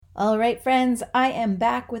All right, friends, I am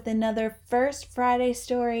back with another First Friday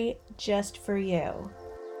story just for you.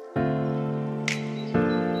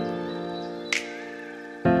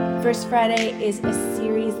 First Friday is a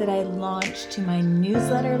series that I launched to my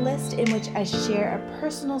newsletter list in which I share a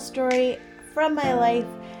personal story from my life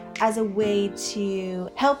as a way to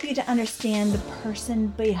help you to understand the person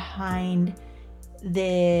behind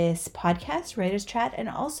this podcast, Writer's Chat, and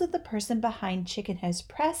also the person behind Chicken House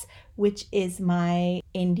Press, which is my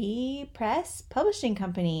indie press publishing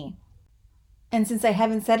company. And since I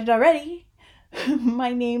haven't said it already,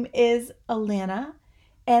 my name is Alana,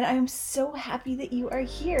 and I'm so happy that you are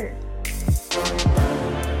here.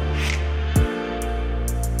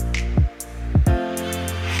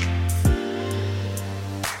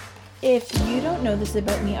 If you don't know this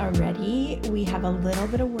about me already, we have a little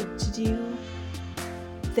bit of work to do.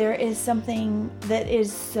 There is something that is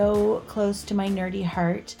so close to my nerdy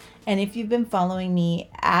heart, and if you've been following me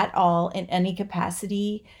at all in any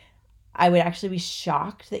capacity, I would actually be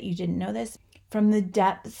shocked that you didn't know this. From the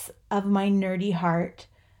depths of my nerdy heart,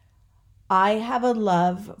 I have a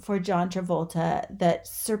love for John Travolta that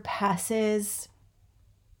surpasses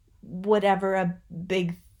whatever a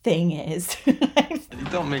big thing is.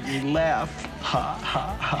 Don't make me laugh. Ha,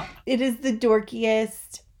 ha, ha. It is the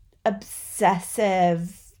dorkiest,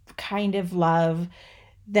 obsessive kind of love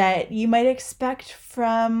that you might expect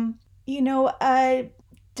from, a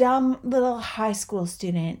dumb little high school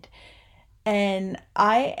student. And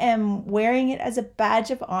I am wearing it as a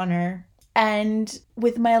badge of honor. And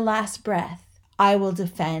with my last breath, I will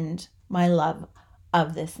defend my love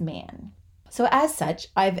of this man. So as such,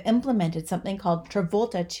 I've implemented something called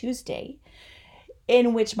Travolta Tuesday,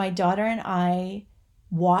 in which my daughter and I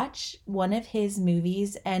watch one of his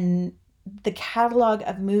movies, and the catalog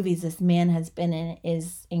of movies this man has been in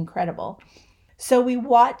is incredible. So we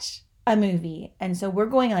watch a movie, and so we're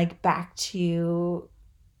going back to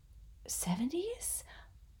 70s.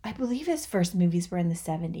 I believe his first movies were in the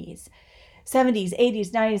 70s,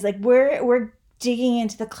 80s, 90s. We're digging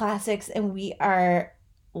into the classics, and we are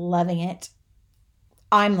loving it.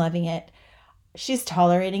 I'm loving it. She's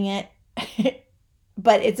tolerating it.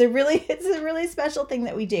 But it's a really special thing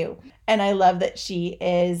that we do. And I love that she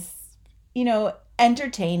is,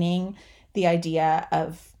 entertaining the idea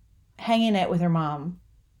of hanging out with her mom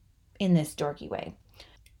in this dorky way.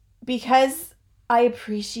 Because I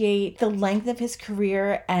appreciate the length of his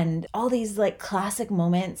career and all these classic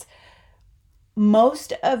moments,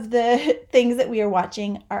 most of the things that we are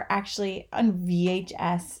watching are actually on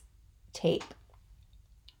VHS tape.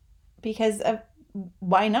 Because of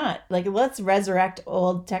why not? Let's resurrect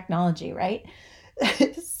old technology, right?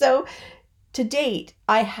 So to date,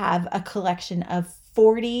 I have a collection of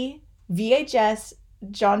 40 VHS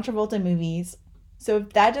John Travolta movies. So if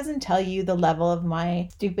that doesn't tell you the level of my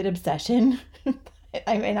stupid obsession,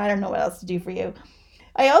 I don't know what else to do for you.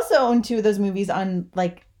 I also own 2 of those movies on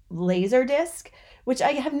Laserdisc, which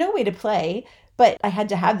I have no way to play, but I had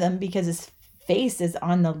to have them because his face is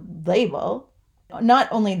on the label. Not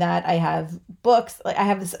only that, I have books. I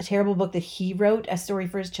have this terrible book that he wrote, A Story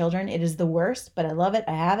for His Children. It is the worst, but I love it.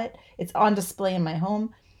 I have it. It's on display in my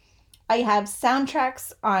home. I have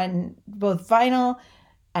soundtracks on both vinyl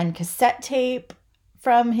and cassette tape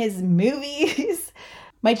from his movies.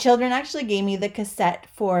 My children actually gave me the cassette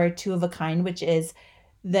for Two of a Kind, which is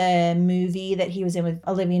the movie that he was in with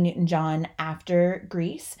Olivia Newton-John after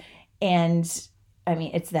Grease. And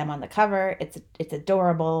it's them on the cover. It's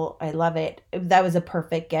adorable. I love it. That was a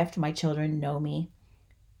perfect gift. My children know me.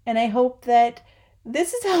 And I hope that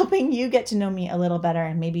this is helping you get to know me a little better,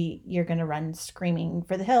 and maybe you're going to run screaming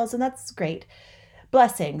for the hills, and that's great.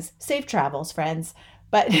 Blessings. Safe travels, friends.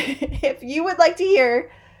 But if you would like to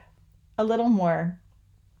hear a little more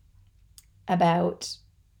about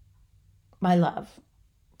my love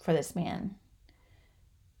for this man,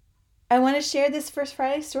 I want to share this First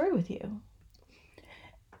Friday story with you.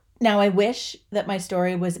 Now, I wish that my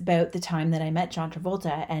story was about the time that I met John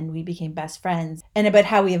Travolta and we became best friends, and about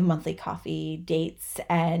how we have monthly coffee dates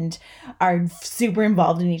and are super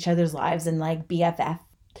involved in each other's lives and BFF.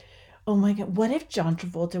 Oh my God, what if John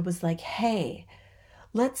Travolta was like, hey,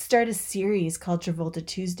 let's start a series called Travolta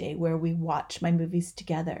Tuesday where we watch my movies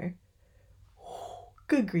together.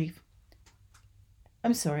 Good grief.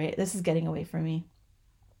 I'm sorry, this is getting away from me.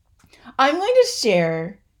 I'm going to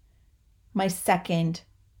share my second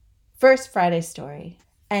First Friday story,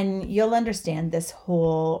 and you'll understand this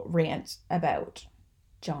whole rant about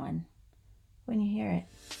John when you hear it.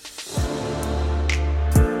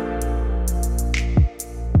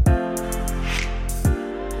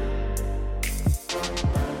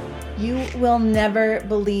 You will never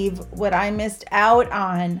believe what I missed out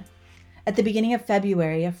on. At the beginning of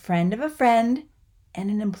February, a friend of a friend and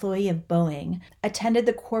an employee of Boeing attended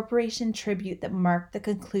the corporation tribute that marked the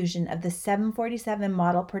conclusion of the 747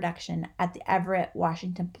 model production at the Everett,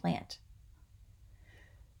 Washington plant.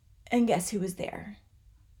 And guess who was there?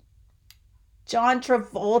 John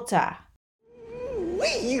Travolta.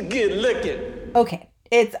 You good looking. Okay,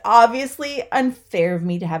 it's obviously unfair of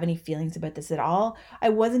me to have any feelings about this at all. I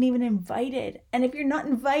wasn't even invited. And if you're not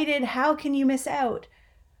invited, how can you miss out?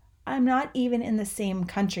 I'm not even in the same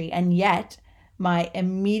country, and yet my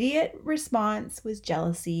immediate response was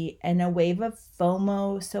jealousy and a wave of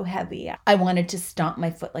FOMO so heavy I wanted to stomp my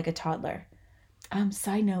foot like a toddler.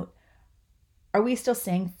 Side note, are we still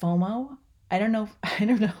saying FOMO? I don't know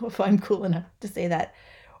if I'm cool enough to say that,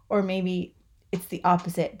 or maybe it's the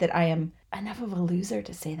opposite, that I am enough of a loser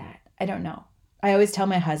to say that. I don't know. I always tell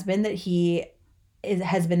my husband that he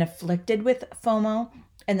has been afflicted with FOMO,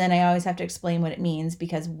 and then I always have to explain what it means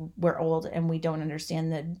because we're old and we don't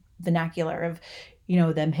understand the vernacular of,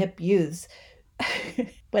 them hip youths.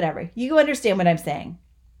 Whatever. You understand what I'm saying.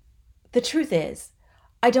 The truth is,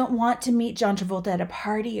 I don't want to meet John Travolta at a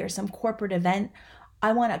party or some corporate event.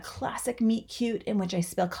 I want a classic meet cute in which I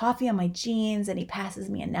spill coffee on my jeans and he passes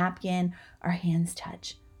me a napkin. Our hands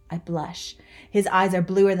touch. I blush. His eyes are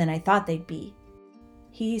bluer than I thought they'd be.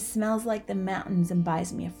 He smells like the mountains and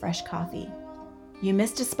buys me a fresh coffee. You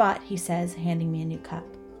missed a spot, he says, handing me a new cup.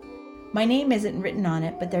 My name isn't written on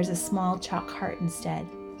it, but there's a small chalk heart instead.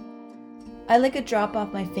 I lick a drop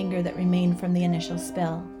off my finger that remained from the initial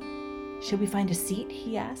spill. Should we find a seat,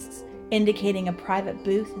 he asks, indicating a private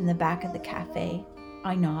booth in the back of the cafe.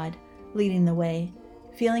 I nod, leading the way,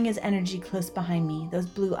 feeling his energy close behind me, those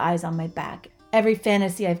blue eyes on my back, every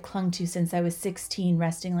fantasy I've clung to since I was 16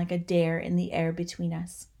 resting like a dare in the air between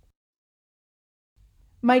us.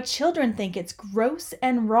 My children think it's gross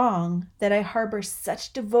and wrong that I harbor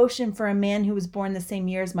such devotion for a man who was born the same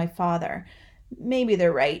year as my father. Maybe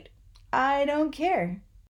they're right. I don't care.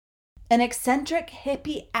 An eccentric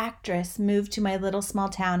hippie actress moved to my little small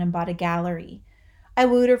town and bought a gallery. I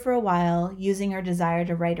wooed her for a while, using her desire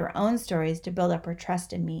to write her own stories to build up her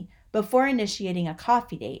trust in me, before initiating a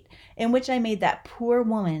coffee date in which I made that poor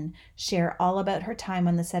woman share all about her time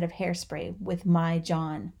on the set of Hairspray with my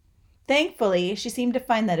John. Thankfully, she seemed to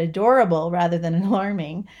find that adorable rather than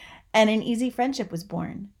alarming, and an easy friendship was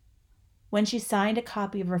born. When she signed a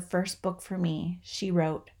copy of her first book for me, she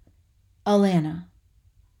wrote, "Alana,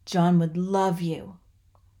 John would love you."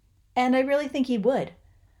 And I really think he would.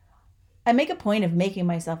 I make a point of making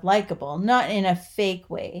myself likable, not in a fake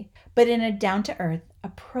way, but in a down-to-earth,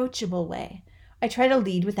 approachable way. I try to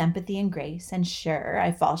lead with empathy and grace, and sure,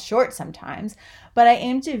 I fall short sometimes, but I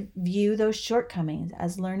aim to view those shortcomings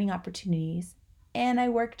as learning opportunities, and I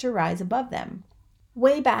work to rise above them.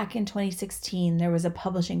 Way back in 2016, there was a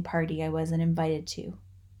publishing party I wasn't invited to.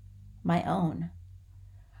 My own.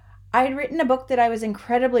 I had written a book that I was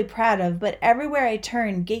incredibly proud of, but everywhere I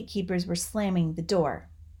turned, gatekeepers were slamming the door.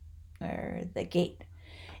 Or the gate,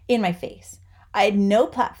 in my face. I had no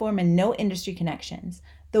platform and no industry connections.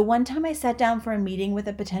 The one time I sat down for a meeting with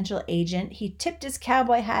a potential agent, he tipped his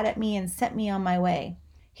cowboy hat at me and sent me on my way.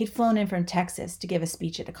 He'd flown in from Texas to give a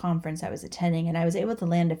speech at a conference I was attending, and I was able to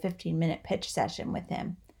land a 15-minute pitch session with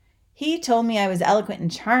him. He told me I was eloquent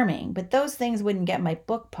and charming, but those things wouldn't get my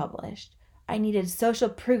book published. I needed social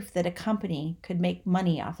proof that a company could make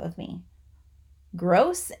money off of me.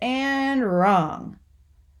 Gross and wrong.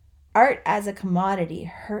 Art as a commodity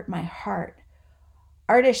hurt my heart.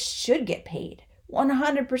 Artists should get paid,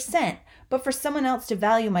 100%, but for someone else to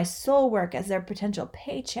value my soul work as their potential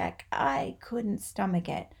paycheck, I couldn't stomach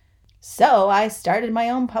it. So I started my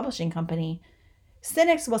own publishing company.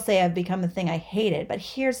 Cynics will say I've become the thing I hated, but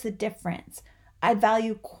here's the difference. I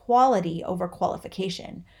value quality over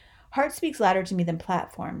qualification. Heart speaks louder to me than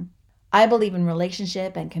platform. I believe in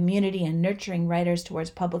relationship and community and nurturing writers towards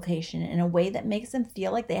publication in a way that makes them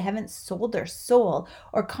feel like they haven't sold their soul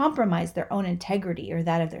or compromised their own integrity or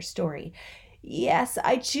that of their story. Yes,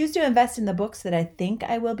 I choose to invest in the books that I think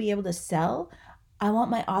I will be able to sell. I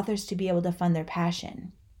want my authors to be able to fund their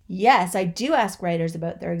passion. Yes, I do ask writers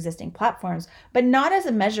about their existing platforms, but not as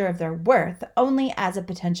a measure of their worth, only as a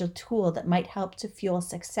potential tool that might help to fuel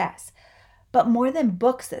success. But more than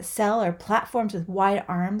books that sell or platforms with wide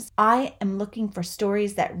arms, I am looking for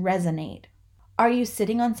stories that resonate. Are you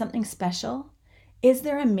sitting on something special? Is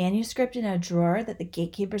there a manuscript in a drawer that the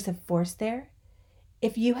gatekeepers have forced there?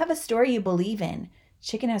 If you have a story you believe in,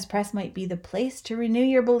 Chicken House Press might be the place to renew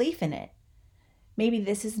your belief in it. Maybe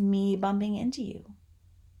this is me bumping into you.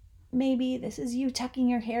 Maybe this is you tucking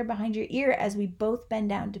your hair behind your ear as we both bend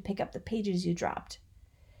down to pick up the pages you dropped.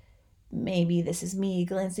 Maybe this is me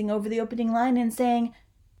glancing over the opening line and saying,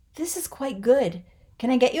 "This is quite good. Can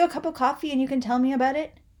I get you a cup of coffee and you can tell me about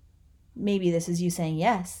it?" Maybe this is you saying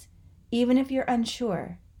yes, even if you're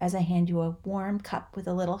unsure, as I hand you a warm cup with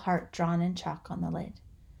a little heart drawn in chalk on the lid.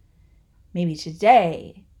 Maybe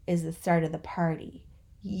today is the start of the party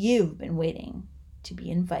you've been waiting to be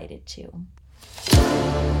invited to.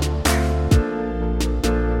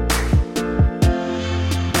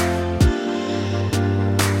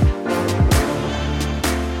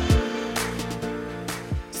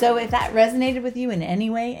 So if that resonated with you in any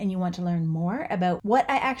way and you want to learn more about what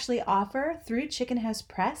I actually offer through Chicken House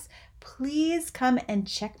Press, please come and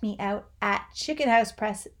check me out at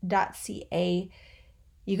chickenhousepress.ca.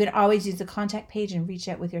 You can always use the contact page and reach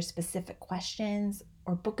out with your specific questions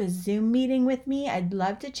or book a Zoom meeting with me. I'd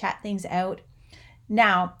love to chat things out.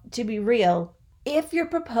 Now, to be real, if your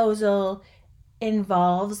proposal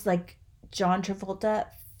involves like John Travolta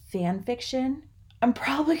fan fiction, I'm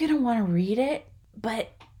probably going to want to read it, but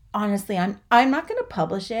honestly, I'm not going to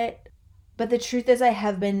publish it. But the truth is, I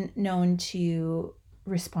have been known to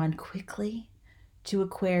respond quickly to a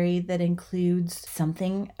query that includes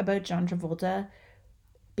something about John Travolta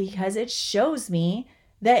because it shows me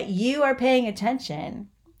that you are paying attention.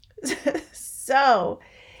 So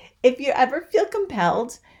if you ever feel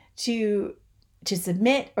compelled to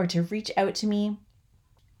submit or to reach out to me,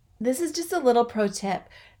 this is just a little pro tip.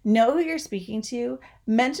 Know who you're speaking to,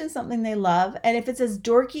 mention something they love, and if it's as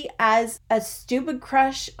dorky as a stupid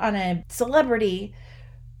crush on a celebrity,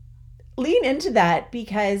 lean into that,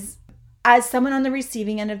 because as someone on the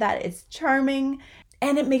receiving end of that, it's charming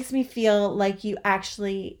and it makes me feel like you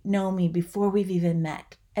actually know me before we've even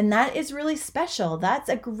met. And that is really special. That's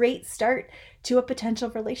a great start to a potential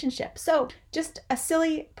relationship. So just a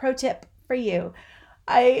silly pro tip for you.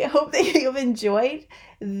 I hope that you've enjoyed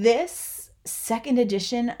this second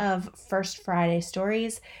edition of First Friday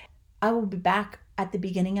Stories. I will be back at the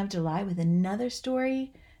beginning of July with another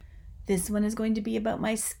story. This one is going to be about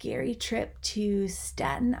my scary trip to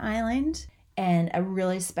Staten Island and a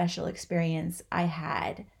really special experience I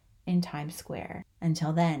had in Times Square.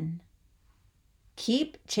 Until then,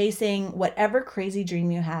 keep chasing whatever crazy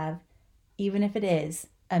dream you have, even if it is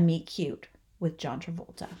a meet cute with John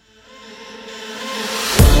Travolta.